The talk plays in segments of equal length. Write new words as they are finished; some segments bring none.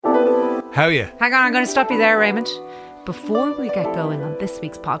How are you? Hang on, I'm going to stop you there, Raymond. Before we get going on this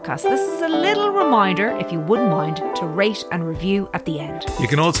week's podcast, this is a little reminder, if you wouldn't mind, to rate and review at the end. You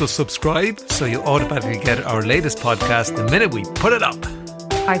can also subscribe so you automatically get our latest podcast the minute we put it up.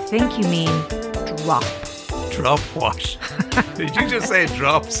 I think you mean drop. Drop what? Did you just say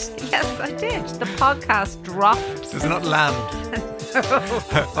drops? Yes, I did. The podcast drops. Does not land.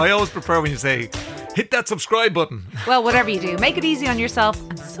 I always prefer when you say, hit that subscribe button. Well, whatever you do, make it easy on yourself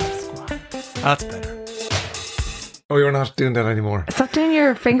and subscribe. That's better. Oh, you're not doing that anymore. Stop doing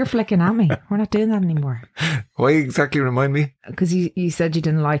your finger flicking at me. We're not doing that anymore. Why exactly, remind me? Because you said you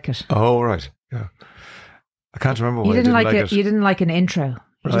didn't like it. Oh, right. Yeah. I can't remember why You didn't I like it. You didn't like an intro.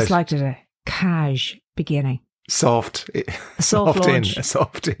 You just liked it a cash beginning. Soft. Soft in. launch. A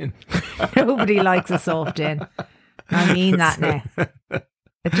soft in. Nobody likes a soft in. I mean that now.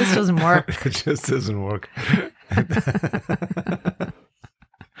 It just doesn't work. It just doesn't work.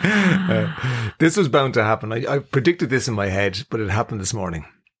 This was bound to happen. I predicted this in my head, but it happened this morning.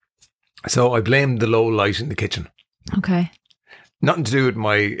 So I blamed the low light in the kitchen. Okay. Nothing to do with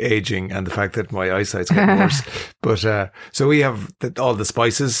my aging and the fact that my eyesight's getting worse. But so we have all the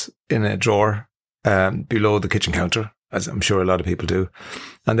spices in a drawer below the kitchen counter, as I'm sure a lot of people do.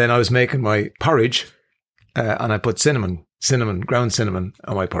 And then I was making my porridge and I put ground cinnamon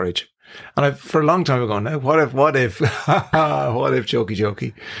on my porridge. And for a long time ago, now, what if, what if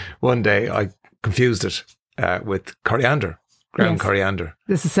jokey, one day I confused it with coriander, ground coriander.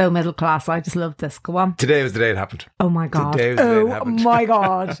 This is so middle class. I just love this. Go on. Today was the day it happened. Oh my God. Today was the day it happened. My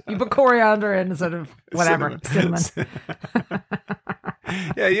God. You put coriander in sort of whatever. Cinnamon.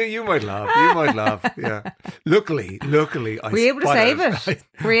 Yeah, you might laugh. You might laugh. Yeah. Luckily, I were you able to save it?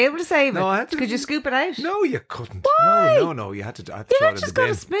 Were you able to save No, it? I had to. Could you scoop it out? No, you couldn't. Why? No. You had to throw You it in just the got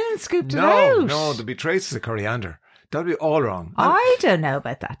bin. a spoon, scooped it out. No, there'd be traces of coriander. That'd be all wrong. I don't know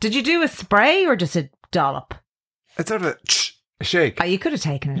about that. Did you do a spray or just a dollop? It's sort of a shake. Oh, you could have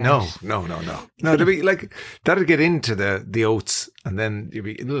taken it No. out. No, to be like that'd get into the oats, and then you'd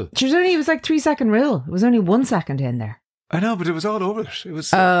be. Ugh. It was like 3-second rule. It was only 1 second in there. I know, but it was all over it. It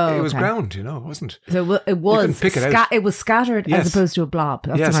was. Oh, it was okay. ground. It wasn't. So it was. couldn't pick it out. It was scattered Yes. as opposed to a blob.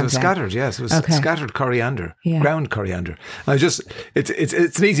 That's Yes, what it I'm was saying. scattered. Yes, it was Okay. scattered coriander, Yeah. ground coriander. It's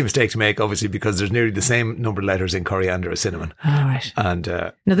an easy mistake to make, obviously, because there's nearly the same number of letters in coriander as cinnamon. All right. And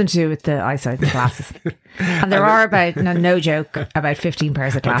Nothing to do with the eyesight and the glasses. And there are about, no joke, about 15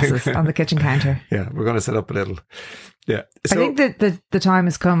 pairs of glasses on the kitchen counter. yeah, we're going to set up a little. Yeah, I think that the time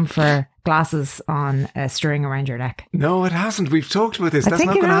has come for glasses on a string around your neck. No, it hasn't. We've talked about this. I That's think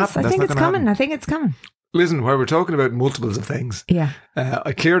not it going to has. happen. I think That's it's not gonna coming. happen. I think it's coming. Listen, while we're talking about multiples of things, Yeah.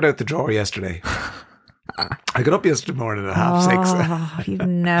 I cleared out the drawer yesterday. I got up yesterday morning at 6:30. Oh, you've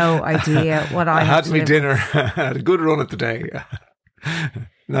no idea what I I have had to my live dinner. I had a good run at the day.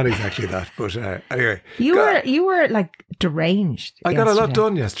 Not exactly that, but anyway. You were like deranged. I got a lot yesterday.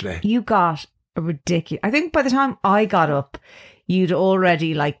 done yesterday. You got a ridiculous. I think by the time I got up, you'd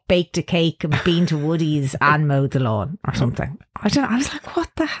already like baked a cake and been to Woody's and mowed the lawn or something. I don't know. I was like, what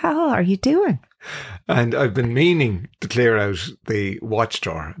the hell are you doing? And I've been meaning to clear out the watch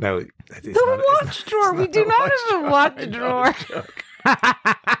drawer. Now, Watch drawer. We do not have a watch drawer.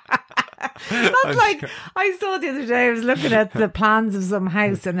 That's like, I saw the other day, I was looking at the plans of some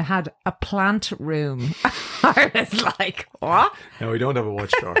house and it had a plant room. I was like, what? No, we don't have a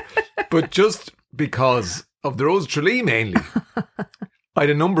watch drawer. But just because of the Rose Tralee mainly, I had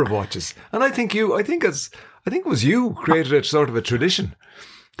a number of watches. And I think it was you created a sort of a tradition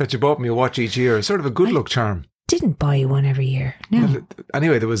that you bought me a watch each year, sort of a good luck charm. Didn't buy you one every year. No. Well,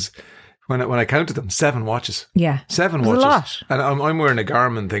 anyway, there was, when I counted them, 7 watches. Yeah. 7 It was watches. a lot. And I'm wearing a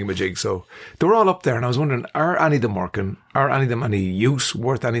Garmin thingamajig, so they were all up there. And I was wondering, are any of them working? Are any of them any use,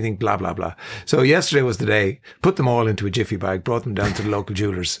 worth anything? Blah, blah, blah. So yesterday was the day, put them all into a jiffy bag, brought them down to the local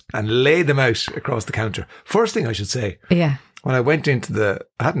jewellers and laid them out across the counter. First thing I should say, Yeah. when I went into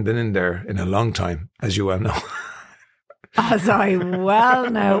I hadn't been in there in a long time, as you well know. As I well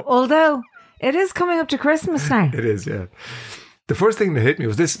know. Although it is coming up to Christmas now. It is, yeah. The first thing that hit me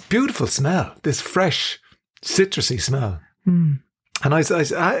was this beautiful smell, this fresh, citrusy smell. Mm. And I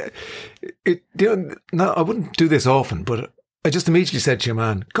wouldn't do this often, but I just immediately said to your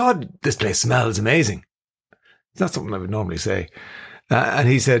man, God, this place smells amazing. It's not something I would normally say. And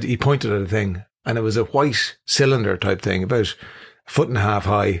he pointed at a thing, and it was a white cylinder type thing, about 1.5 feet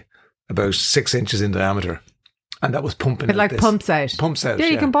high, about 6 inches in diameter. And that was pumping. It like pumps out. Pumps out. Yeah,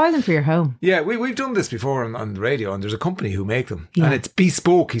 you can buy them for your home. Yeah, we've done this before on the radio, and there's a company who make them. Yeah. And it's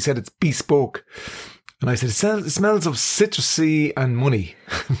bespoke. He said it's bespoke. And I said, it smells of citrusy and money.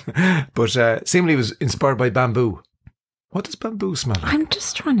 But seemingly it was inspired by bamboo. What does bamboo smell like? I'm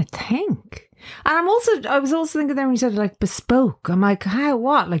just trying to think. And I was also thinking there when you said like bespoke. I'm like, how,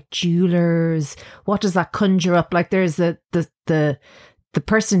 what? Like jewelers? What does that conjure up? Like there's the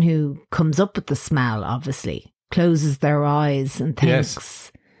person who comes up with the smell, obviously, closes their eyes and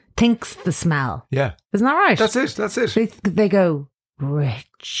thinks the smell. Yeah. Isn't that right? That's it. They go,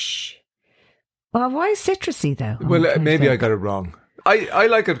 rich. Well, why citrusy though? Well, maybe I got it wrong. I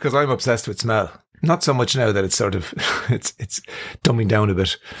like it because I'm obsessed with smell. Not so much now that it's sort of, it's dumbing down a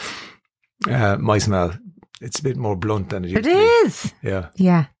bit. My smell, it's a bit more blunt than it used to be. It is. Yeah.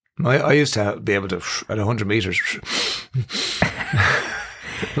 Yeah. I used to be able to, at 100 metres,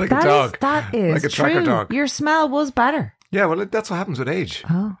 like a dog. That is like a tracker true. dog. Your smell was better. Yeah, well, that's what happens with age.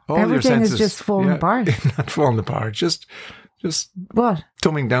 Oh, All everything your is senses, just falling apart. Not falling apart, just What?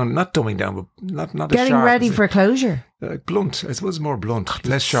 dumbing down, not dumbing down, but not as Getting sharp ready as for closure. blunt. I suppose more blunt,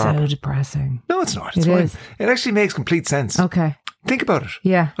 less sharp. So depressing. No, it's not. It's It fine. is. It actually makes complete sense. Okay. Think about it.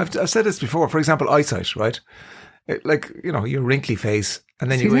 Yeah. I've said this before. For example, eyesight, right? Like, your wrinkly face, and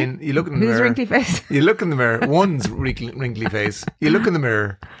then you go in, you look in the Who's mirror. wrinkly face? You look in the mirror, one's wrinkly face. You look in the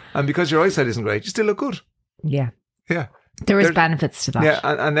mirror, and because your eyesight isn't great, you still look good. Yeah. Yeah. There's benefits to that. Yeah,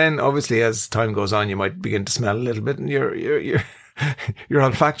 and then obviously as time goes on, you might begin to smell a little bit, and your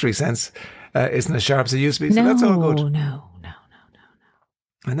olfactory sense isn't as sharp as it used to be. So that's all good. No.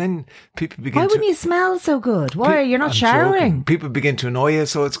 And then people begin Why to... wouldn't you smell so good? Why? You're not I'm showering. joking. People begin to annoy you,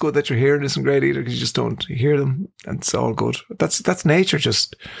 so it's good that your hearing isn't great either because you just don't hear them, and it's all good. That's nature.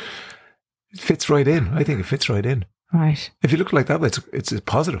 Just it fits right in. I think it fits right in. Right. If you look like that, it's a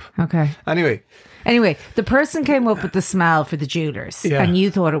positive. Okay. Anyway, the person came up with the smell for the jewelers, Yeah. and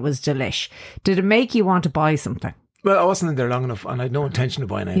you thought it was delish. Did it make you want to buy something? well, I wasn't in there long enough, and I had no intention of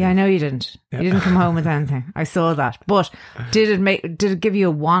buying anything. Yeah, I know you didn't. Yeah. You didn't come home with anything. I saw that. But did it give you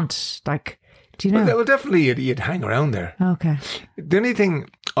a want? Like, do you know? Well, definitely you'd hang around there. Okay. The only thing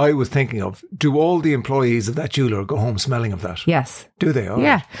I was thinking of, do all the employees of that jeweler go home smelling of that? Yes. Do they? All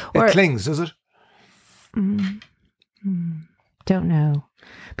Yeah. right. Or- It clings, does it? Don't know.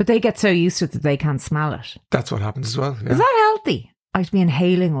 But they get so used to it that they can't smell it. That's what happens as well. Yeah. Is that healthy? I'd be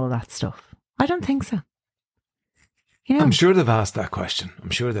inhaling all that stuff. I don't think so. You know, I'm sure they've asked that question.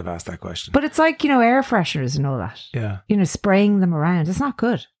 but it's like, air fresheners and all that. Yeah. Spraying them around. It's not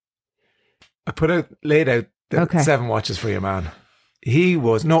good. I laid out the Okay. 7 watches for your man. He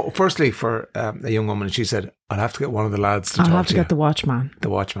was, firstly for a young woman, and she said, I'll have to get one of the lads to I'll talk have to to you. get the watchman. The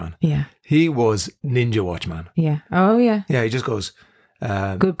watchman. Yeah. He was ninja watchman. Yeah. Oh, yeah. Yeah, he just goes,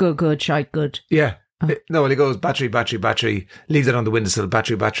 Good. Shite, good. yeah. Oh. No, well, he goes, battery, leaves it on the windowsill,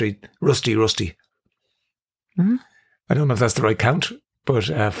 battery, rusty. Mhm. I don't know if that's the right count, but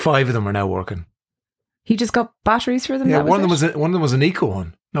 5 of them are now working. He just got batteries for them? Yeah, that one of it? them was an eco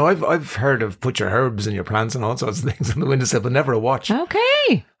one. No, I've heard of put your herbs and your plants and all sorts of things on the windowsill, but never a watch.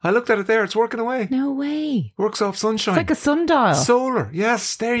 Okay. I looked at it there; it's working away. No way. Works off sunshine. It's like a sundial. Solar.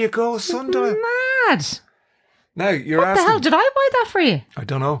 Yes, there you go, sundial. Mad. Now you're What the asking. hell? Did I buy that for you? I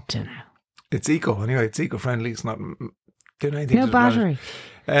don't know. Don't know. It's eco anyway. It's eco-friendly. It's not doing anything. No to the planet. battery.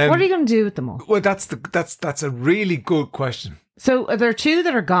 Um, What are you going to do with them all? Well, that's a really good question. So are there 2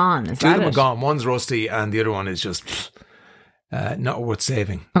 that are gone? Is 2 of that them are it? gone. One's rusty, and the other one is just not worth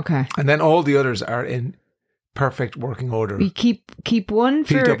saving. Okay. And then all the others are in perfect working order. You keep one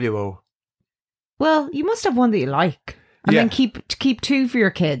for... PWO. Well, you must have one that you like. And Yeah. then keep 2 for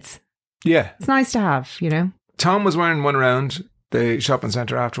your kids. Yeah. It's nice to have, Tom was wearing one around the shopping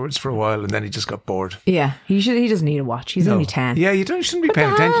centre afterwards for a while, and then he just got bored. Yeah. He doesn't need a watch. He's No. only 10. Yeah, you shouldn't be What paying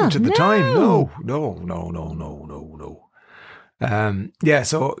the attention hell? to the No. time. No. Yeah,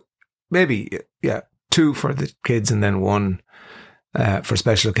 so maybe 2 for the kids and then 1 for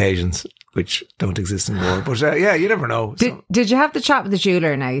special occasions, which don't exist anymore. But you never know. Did you have the chat with the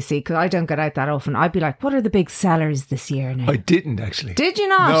jeweler now, you see? Because I don't get out that often. I'd be like, what are the big sellers this year now? I didn't actually. Did you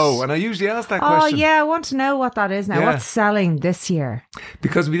not? No, and I usually ask that Oh, question. yeah. I want to know what that is now. Yeah. What's selling this year?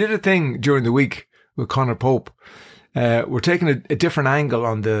 Because we did a thing during the week with Conor Pope. We're taking a different angle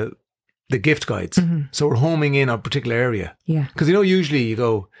on the gift guides. Mm-hmm. So we're homing in on a particular area. Yeah. Because usually you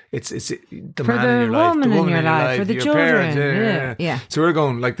go, it's the For man the in your life, woman the in woman your life, for the your children. parents. Yeah. So we're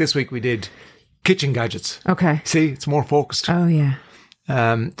going, like this week we did kitchen gadgets. Okay. See, it's more focused. Oh, yeah.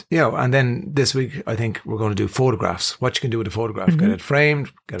 And then this week I think we're going to do photographs. What you can do with a photograph. Get it framed,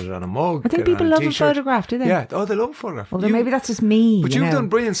 get it on a mug. I think get it people on a love a t-shirt. photograph, do they? Yeah. Oh, they love a photograph. Well, then maybe that's just me. But you you've know. done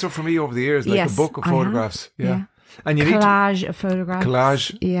brilliant stuff for me over the years, like Yes, a book of I have. photographs. Yeah. Yeah. And you need to Collage of photographs.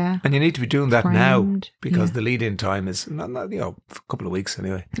 collage. Yeah. And you need to be doing that now Framed, because yeah. the lead-in time is not a couple of weeks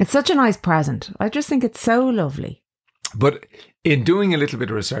anyway. It's such a nice present. I just think it's so lovely. But in doing a little bit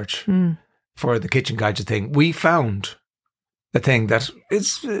of research for the kitchen gadget thing, we found a thing that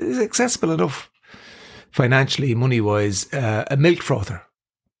is accessible enough financially, money-wise, a milk frother.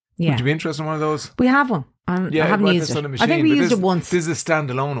 Yeah. Would you be interested in one of those? We have one. I haven't well, used it's it. on a machine, I think we but used it once. This is a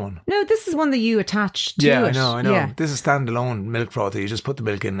standalone one. No, this is one that you attach to Yeah, it. I know. Yeah. This is standalone milk frother. You just put the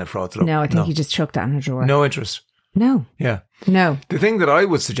milk in and it froths it up. No, I think you just chuck that in a drawer. No interest. No. Yeah. No. The thing that I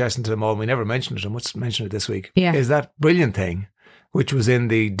was suggesting to them all, we never mentioned it, I must mention it this week, Yeah. is that brilliant thing, which was in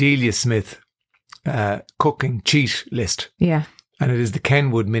the Delia Smith cooking cheat list. Yeah. And it is the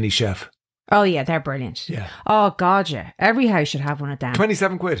Kenwood Mini Chef. Oh, yeah, they're brilliant. Yeah. Oh, God, yeah. Every house should have one of them.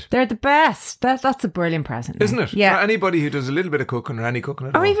 27 quid. They're the best. That's a brilliant present. now. Isn't it? Yeah. For anybody who does a little bit of cooking or any cooking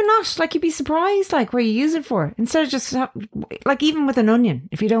at all. Or even not. Like, you'd be surprised, like, where you use it for. Instead of just, like, even with an onion,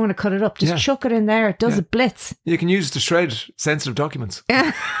 if you don't want to cut it up, just chuck it in there. It does a blitz. You can use it to shred sensitive documents.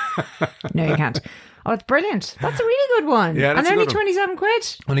 Yeah. No, you can't. Oh, it's brilliant. That's a really good one. Yeah, that's and a only good one. 27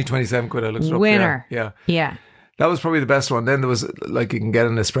 quid. Only 27 quid, I looked it up. Winner. Yeah. Yeah. That was probably the best one. Then there was, like, you can get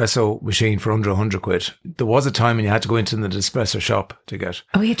an espresso machine for under 100 quid. There was a time when you had to go into the espresso shop to get.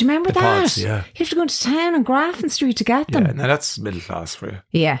 Oh, yeah. Do you remember the that? pods, yeah. You have to go into town on Grafton Street to get them. Yeah, now that's middle class for you.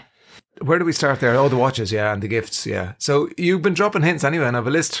 Yeah. Where do we start there? Oh, the watches, yeah, and the gifts, yeah. So you've been dropping hints anyway, and I have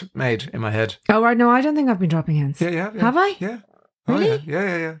a list made in my head. Oh, right. No, I don't think I've been dropping hints. Yeah. Have I? Yeah. Really? Oh,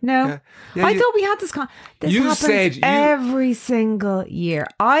 yeah. No. Yeah, I thought we had this. This You happens said you- every single year.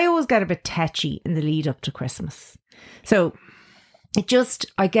 I always get a bit tetchy in the lead up to Christmas. So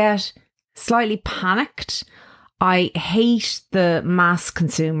I get slightly panicked. I hate the mass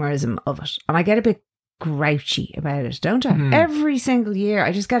consumerism of it. And I get a bit grouchy about it, don't I? Every single year.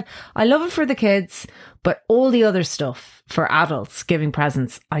 I love it for the kids, but all the other stuff for adults giving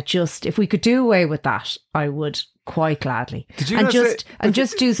presents, if we could do away with that, I would quite gladly. Did you and not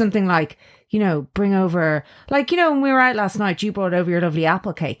just do something like, bring over, like, when we were out last night, you brought over your lovely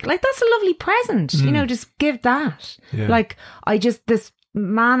apple cake. Like, that's a lovely present. Just give that. Yeah. Like, this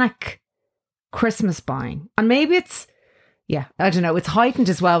manic Christmas buying. And maybe it's, I don't know. It's heightened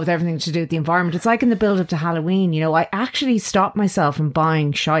as well with everything to do with the environment. It's like in the build up to Halloween, I actually stopped myself from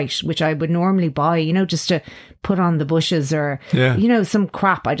buying shite, which I would normally buy, just to put on the bushes or, some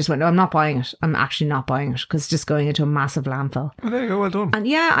crap. I just went, no, I'm not buying it. I'm actually not buying it because it's just going into a massive landfill. Well, there you go. Well done. And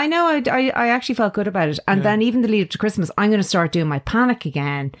yeah, I know. I actually felt good about it. And then even the lead up to Christmas, I'm going to start doing my panic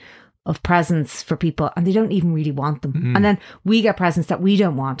again of presents for people and they don't even really want them. And then we get presents that we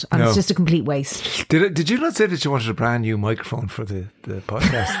don't want and it's just a complete waste. Did you not say that you wanted a brand new microphone for the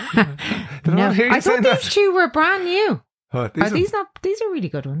podcast? No, I thought these two were brand new. Oh, These are really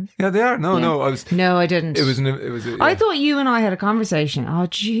good ones. Yeah, they are. No, No, I didn't. It was. I thought you and I had a conversation. Oh,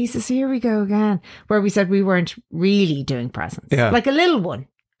 Jesus, here we go again. Where we said we weren't really doing presents. Yeah. Like a little one.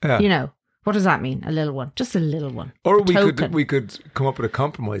 Yeah. What does that mean? A little one. Just a little one. Or we could come up with a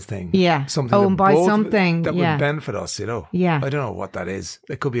compromise thing. Yeah. Something. And buy something that would benefit us, Yeah. I don't know what that is.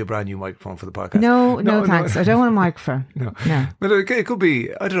 It could be a brand new microphone for the podcast. No, thanks. I don't want a microphone. No. No. But it could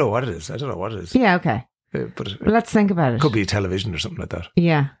be, I don't know what it is. Yeah, okay. But Let's think about it. Could be a television or something like that.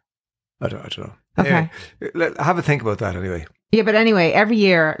 Yeah. I don't know. Okay. Have a think about that anyway. Yeah, but anyway, every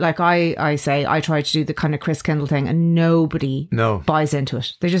year, like I say, I try to do the kind of Chris Kindle thing and nobody buys into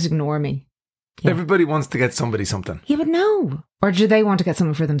it. They just ignore me. Yeah. Everybody wants to get somebody something. Yeah, but no. Or do they want to get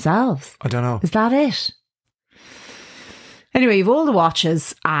something for themselves? I don't know. Is that it? Anyway, you've all the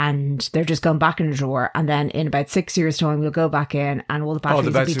watches and they're just going back in the drawer. And then in about 6 years' time, we'll go back in and all the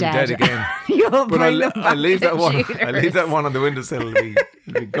batteries will be dead. Again. You'll but bring them back I'll leave that one. Jewelers. I'll leave that one on the windowsill.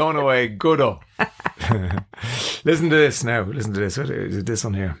 It'll be going away. Good. Listen to this now. Listen to this. What is this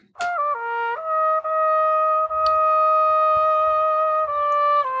one here?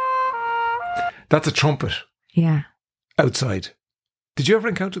 That's a trumpet. Yeah. Outside. Did you ever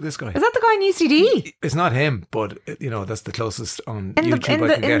encounter this guy? Is that the guy in UCD? It's not him, but that's the closest on YouTube I can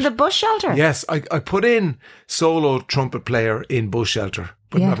get. In the bus shelter? Yes, I put in solo trumpet player in bus shelter,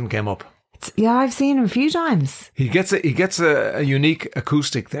 but nothing came up. I've seen him a few times. He gets a unique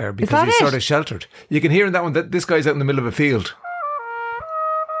acoustic there because he's sort of sheltered. You can hear in that one that this guy's out in the middle of a field.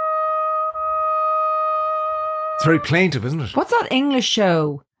 It's very plaintive, isn't it? What's that English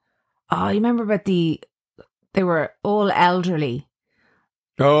show? Oh, you remember about they were all elderly.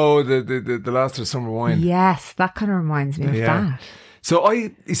 Oh, the Last of Summer Wine. Yes, that kind of reminds me of that. So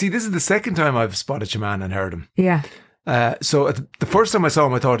you see, this is the second time I've spotted your man and heard him. Yeah. So the first time I saw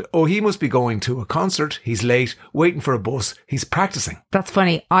him, I thought, oh, he must be going to a concert. He's late, waiting for a bus. He's practicing. That's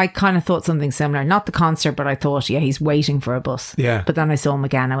funny. I kind of thought something similar. Not the concert, but I thought, he's waiting for a bus. Yeah. But then I saw him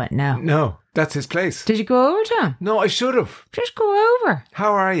again. I went, no. No, that's his place. Did you go over to him? No, I should have. Just go over.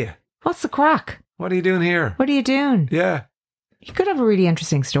 How are you? What's the crack? What are you doing here? What are you doing? Yeah. You could have a really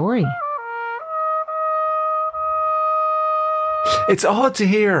interesting story. It's odd to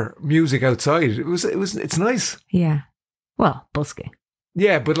hear music outside. It's nice. Yeah. Well, busking.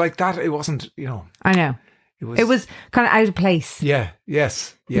 Yeah, but like that, it wasn't, you know. I know. It was kind of out of place. Yeah,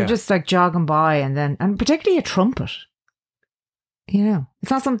 yes. Yeah. You're just like jogging by and particularly a trumpet. You know,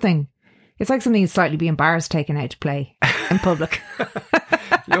 it's not something, it's like something you'd slightly be embarrassed taking out to play in public.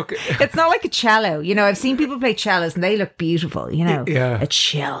 Look, it's not like a cello. You know, I've seen people play cellos and they look beautiful, you know. Yeah. A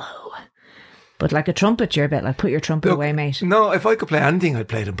cello. But like a trumpet, you're a bit like, put your trumpet away, mate. No, if I could play anything, I'd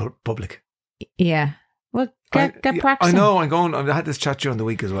play it in public. Yeah. Well, get practicing. I know, I had this chat during the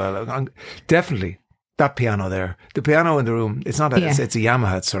week as well. Definitely. That piano there, the piano in the room, it's not it's a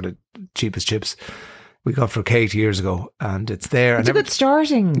Yamaha, it's sort of cheap as chips. We got for Kate years ago, and it's there. It's a good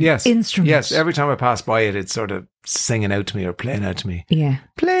starting instrument. Yes, every time I pass by it, it's sort of singing out to me or playing out to me. Yeah.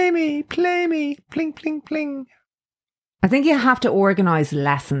 Play me, pling, pling, pling. I think you have to organise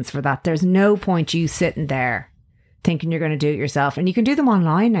lessons for that. There's no point you sitting there thinking you're going to do it yourself. And you can do them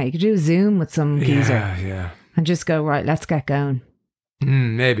online now. You can do a Zoom with some geezer. Yeah. And just go, right, let's get going.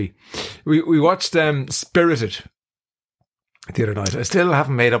 Maybe. We watched Spirited the other night. I still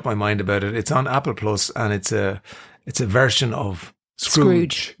haven't made up my mind about it. It's on Apple Plus, and it's a version of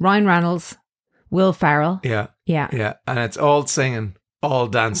Scrooge. Ryan Reynolds, Will Ferrell. Yeah. And it's all singing, all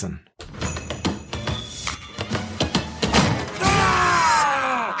dancing.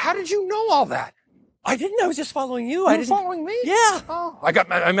 How did you know all that? I didn't. I was just following you. You were following me? Yeah. Oh,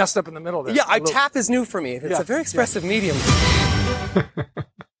 I messed up in the middle there. Yeah, tap is new for me. It's a very expressive medium.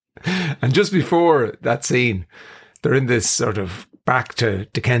 And just before that scene, they're in this sort of back to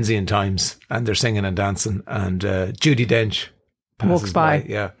Dickensian times, and they're singing and dancing, and Judi Dench walks by.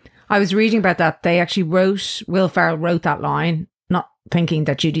 Yeah. I was reading about that. They actually Will Ferrell wrote that line, not thinking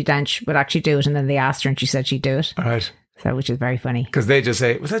that Judi Dench would actually do it, and then they asked her and she said she'd do it. All right. So, which is very funny. Because they just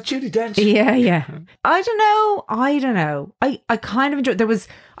say, was that Judi Dench? Yeah. I don't know. I kind of enjoyed,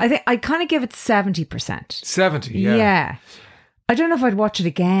 I think I kind of give it 70%. 70, yeah. Yeah. I don't know if I'd watch it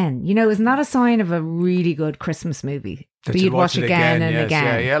again. You know, isn't that a sign of a really good Christmas movie? That you'd watch again and yes,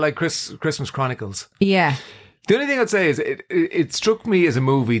 again. Yeah, like Christmas Chronicles. Yeah. The only thing I'd say is it struck me as a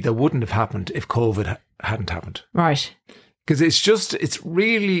movie that wouldn't have happened if COVID hadn't happened. Right. Because it's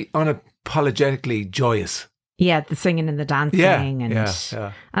really unapologetically joyous. Yeah, the singing and the dancing and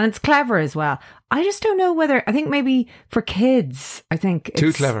it's clever as well. I just don't know whether, I think maybe for kids, I think it's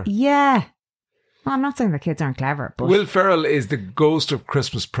too clever. Yeah. Well, I'm not saying that kids aren't clever, but Will Ferrell is the ghost of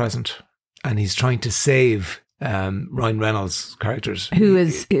Christmas Present, and he's trying to save Ryan Reynolds' characters, who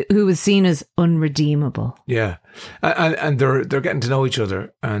is seen as unredeemable. Yeah, and they're getting to know each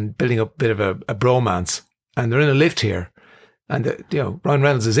other and building up a bit of a bromance, and they're in a lift here, and Ryan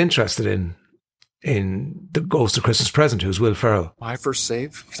Reynolds is interested in the ghost of Christmas Present, who's Will Ferrell. My first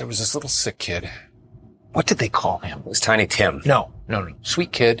save, there was this little sick kid. What did they call him? It was Tiny Tim. No.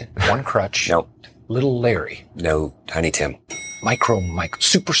 Sweet kid, one crutch. No. Little Larry. No, Tiny Tim. Micro Mike.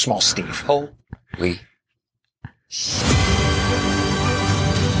 Super small Steve. Holy.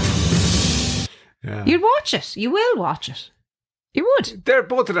 Yeah. You'd watch it. You will watch it. You would.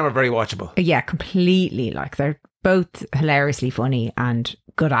 Both of them are very watchable. Yeah, completely. Like, they're both hilariously funny and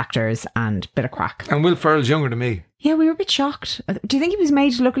good actors and bit of crack. And Will Ferrell's younger than me. Yeah, we were a bit shocked. Do you think he was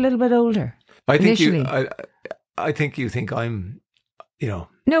made to look a little bit older? I think initially? I think you think I'm, No,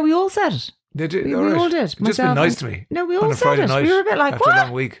 we all said it. Did you? We All right. all did. Just been nice to me. No, we on all a said Friday it. night We were a bit like, after what? a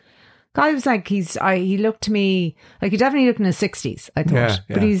long week. Guy was like, he looked to me like he definitely looked in his 60s, I thought. Yeah.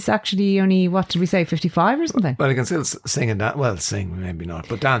 But he's actually only, what did we say, 55 or something? Well, he can still sing and dance. Well, sing, maybe not,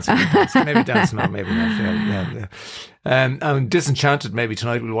 but dancing. Maybe dancing, or maybe not. Yeah. And Disenchanted, maybe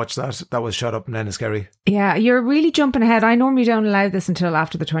tonight we'll watch that. That was shot up in Enniskerry. Yeah, you're really jumping ahead. I normally don't allow this until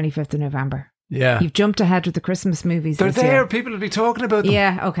after the 25th of November. Yeah. You've jumped ahead with the Christmas movies. They're this there. year. People will be talking about them.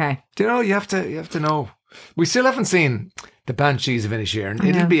 Yeah, okay. You have to know. We still haven't seen The Banshees of Inisherin.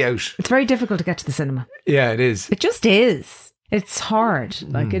 It'll be out. It's very difficult to get to the cinema. Yeah, it is. It just is. It's hard.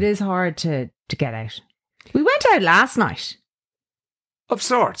 Like, it is hard to get out. We went out last night. Of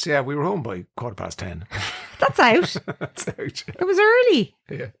sorts, yeah. We were home by 10:15. That's out. That's out. It was early.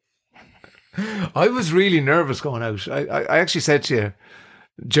 Yeah. I was really nervous going out. I actually said to you,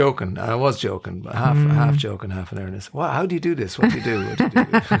 joking, I was joking, half joking, half in earnest. Wow, how do you do this? What do you do?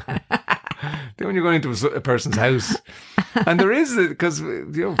 Then when you're going into a person's house, and there is, because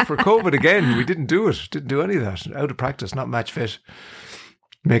for COVID again, we didn't do it, didn't do any of that, out of practice, not match fit,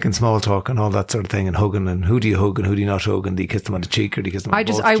 making small talk and all that sort of thing, and hugging, and who do you hug and who do you not hug, and do you kiss them on the cheek or do you kiss them on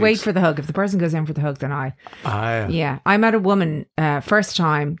both I wait cheeks? for the hug. If the person goes in for the hug, then I. Yeah. I met a woman first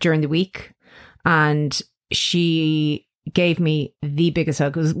time during the week, and she gave me the biggest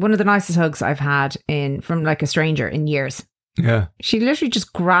hug. It was one of the nicest hugs I've had from like a stranger in years. Yeah. She literally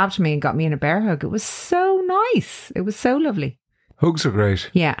just grabbed me and got me in a bear hug. It was so nice. It was so lovely. Hugs are great.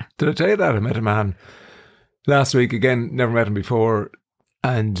 Yeah. Did I tell you that? I met a man last week, again, never met him before.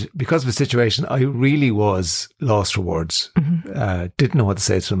 And because of the situation, I really was lost for words. Didn't know what to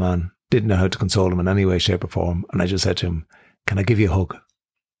say to the man. Didn't know how to console him in any way, shape or form. And I just said to him, can I give you a hug?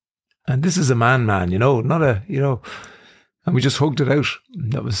 And this is a man, not a, and we just hugged it out.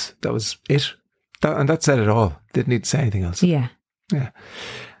 That was it. And that said it all. Didn't need to say anything else. Yeah. Yeah.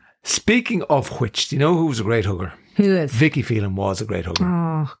 Speaking of which, do you know who was a great hugger? Who is? Vicky Phelan was a great hugger.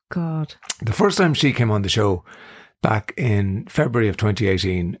 Oh, God. The first time she came on the show back in February of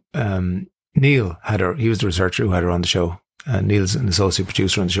 2018, Neil had her. He was the researcher who had her on the show. Neil's an associate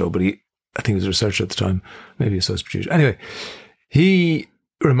producer on the show, but I think he was a researcher at the time, maybe associate producer. Anyway, he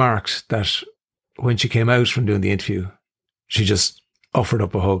remarked that when she came out from doing the interview, she just offered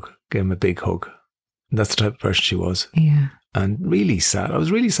up a hug, gave him a big hug. And that's the type of person she was. Yeah. And really sad. I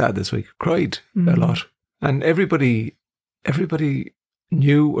was really sad this week. Cried a lot. And everybody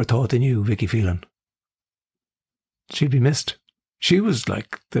knew or thought they knew Vicky Phelan. She'd be missed. She was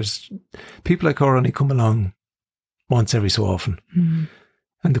like, there's people like her only come along once every so often.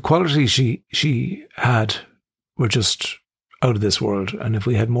 And the qualities she had were just out of this world. And if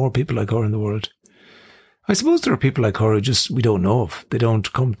we had more people like her in the world, I suppose there are people like her who we don't know of. They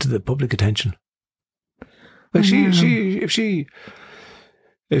don't come to the public attention. Like if she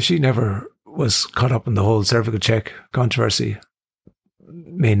never was caught up in the whole cervical check controversy,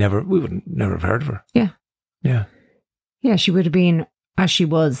 we would never have heard of her. Yeah. Yeah. Yeah, she would have been, as she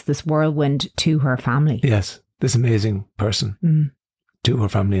was, this whirlwind to her family. Yes. This amazing person to her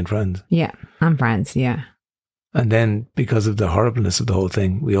family and friends. Yeah. And friends, yeah. And then because of the horribleness of the whole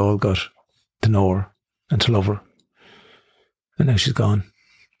thing, we all got to know her and to love her. And now she's gone.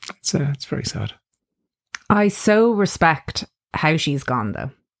 It's very sad. I so respect how she's gone,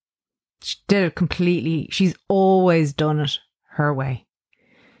 though. She did it completely. She's always done it her way.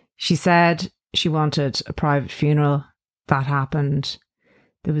 She said she wanted a private funeral. That happened.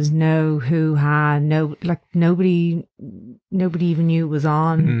 There was no hoo-ha, nobody even knew it was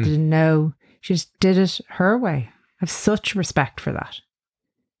on, didn't know. She just did it her way. I have such respect for that.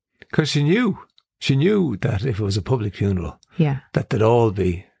 Because she knew that if it was a public funeral, that they'd all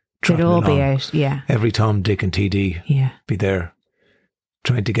be trotting along. Be out, yeah. Every Tom, Dick and TD be there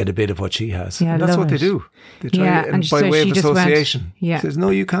trying to get a bit of what she has. Yeah, and that's what they do. They try and by way of association. She says, no,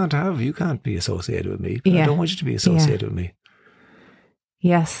 you can't be associated with me. I don't want you to be associated with me.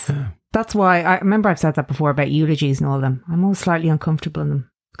 Yes. That's why I remember I've said that before about eulogies and all them. I'm always slightly uncomfortable in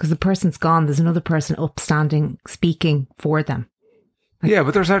them because the person's gone. There's another person upstanding, speaking for them. Yeah,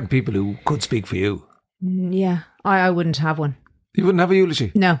 but there are certain people who could speak for you. Yeah. I wouldn't have one. You wouldn't have a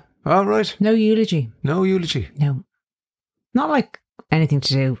eulogy? No. All right. No eulogy. No eulogy? No. Not like anything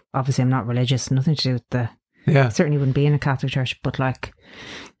to do. Obviously, I'm not religious. Nothing to do with the... Yeah. Certainly wouldn't be in a Catholic church, but like,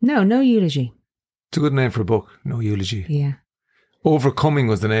 no eulogy. It's a good name for a book. No eulogy. Yeah. Overcoming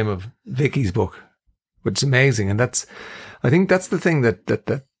was the name of Vicky's book, which is amazing. And I think that's the thing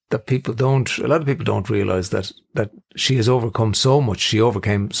that people don't, a lot of people don't realise that she has overcome so much. She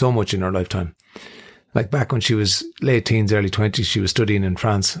overcame so much in her lifetime. Like back when she was late teens, early 20s, she was studying in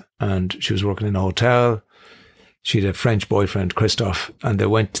France and she was working in a hotel. She had a French boyfriend, Christophe, and they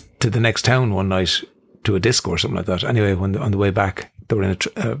went to the next town one night to a disco or something like that. Anyway, on the way back, they were in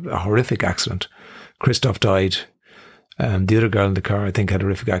a horrific accident. Christophe died. The other girl in the car, I think, had a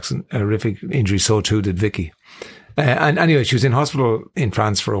horrific injury. So too did Vicky. And anyway, she was in hospital in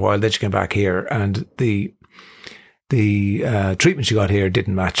France for a while. Then she came back here, and the treatment she got here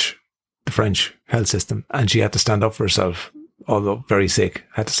didn't match the French health system, and she had to stand up for herself. Although very sick,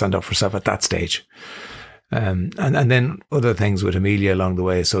 had to stand up for herself at that stage. And then other things with Amelia along the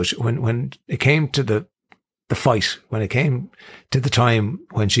way. So when it came to the fight, when it came to the time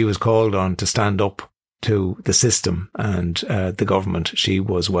when she was called on to stand up to the system and the government, she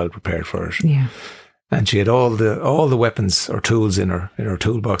was well prepared for it. Yeah. And she had all the weapons or tools in her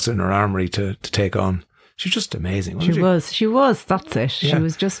toolbox, in her armory to take on. She was just amazing, wasn't she? She was. That's it. Yeah. She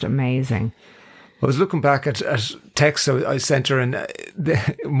was just amazing. I was looking back at texts I sent her, and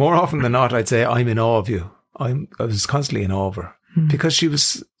more often than not, I'd say, I'm in awe of you. I was constantly in awe of her because she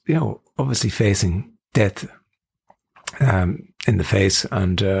was, obviously facing death in the face,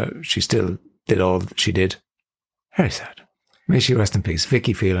 and she still did all that she did. Very sad. May she rest in peace.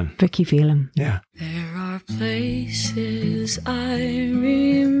 Vicky Phelan. Vicky Phelan. Yeah. There are places I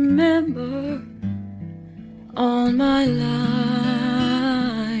remember all my life,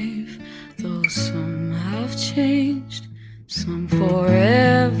 though some have changed, some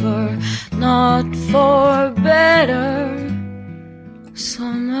forever, not for better.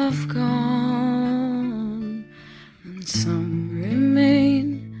 have gone, and some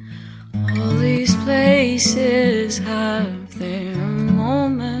remain. All these places have their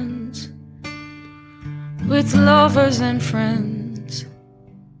moments with lovers and friends.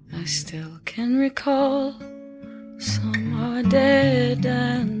 I still can recall. Some are dead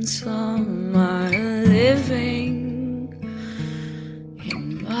and some are living.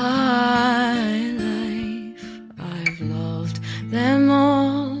 In my life, I've loved them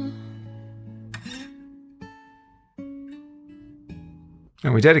all.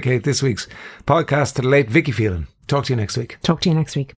 And we dedicate this week's podcast to the late Vicky Phelan. Talk to you next week. Talk to you next week.